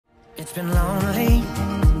It's been lonely,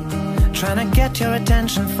 trying to get your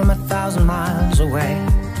attention from 1,000 miles away.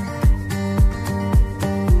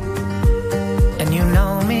 And you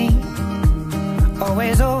know me,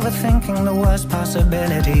 always overthinking the worst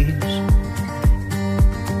possibilities.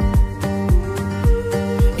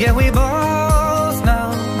 Yeah, we both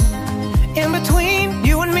know, in between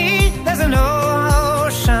you and me, there's an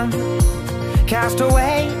ocean, cast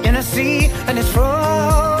away in a sea, and it's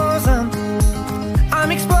frozen. I'm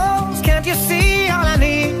exposed, can't you see? All I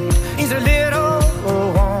need is a little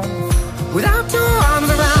warmth. Without your arms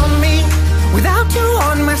around me, without you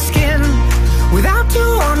on my skin, without you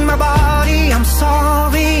on my body, I'm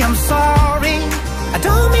sorry, I'm sorry. I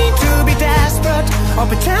don't mean to be desperate or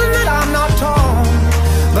pretend that I'm not torn,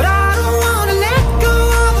 but I don't wanna let go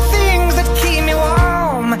of the things that keep me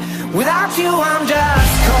warm. Without you I'm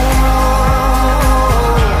just cold.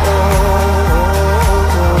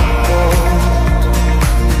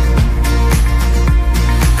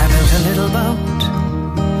 I built a little boat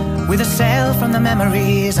with a sail from the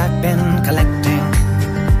memories I've been collecting,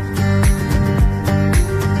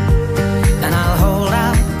 and I'll hold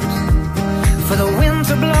out for the wind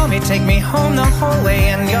to blow me, take me home the whole way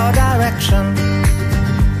in your direction.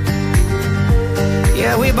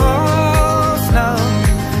 Yeah, we both know,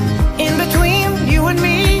 in between you and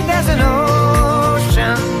me, there's an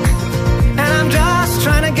ocean, and I'm just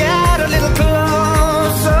trying to get a little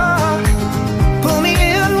closer. Pull me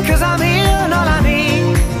in, 'cause I'm here, and all I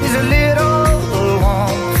need is a little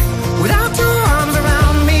warmth. Without your arms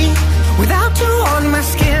around me, without you on my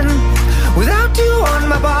skin, without you on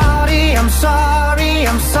my body, I'm sorry,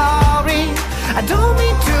 I'm sorry. I don't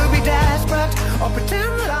mean to be desperate or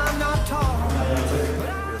pretend that I'm not torn.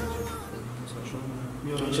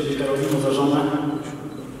 Biorę Ciebie, Karolino, za żonę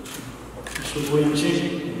i ślubuję Ci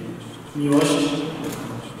miłość,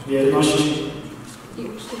 wierność i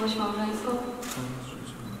uczciwość małżeńską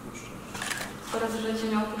oraz, że Cię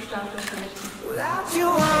nie opuszczę aż do śmierci.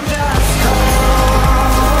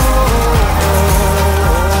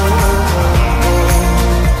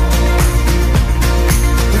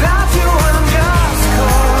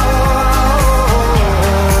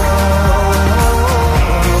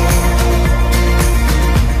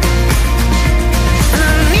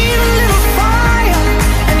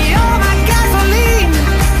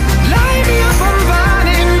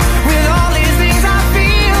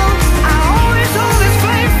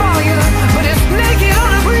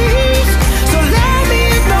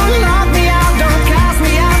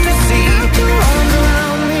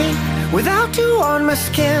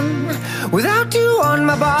 Without you on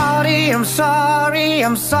my body, I'm sorry,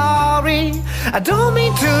 I'm sorry. I don't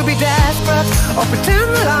mean to be desperate or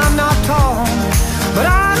pretend that I'm not torn, but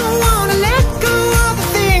I don't wanna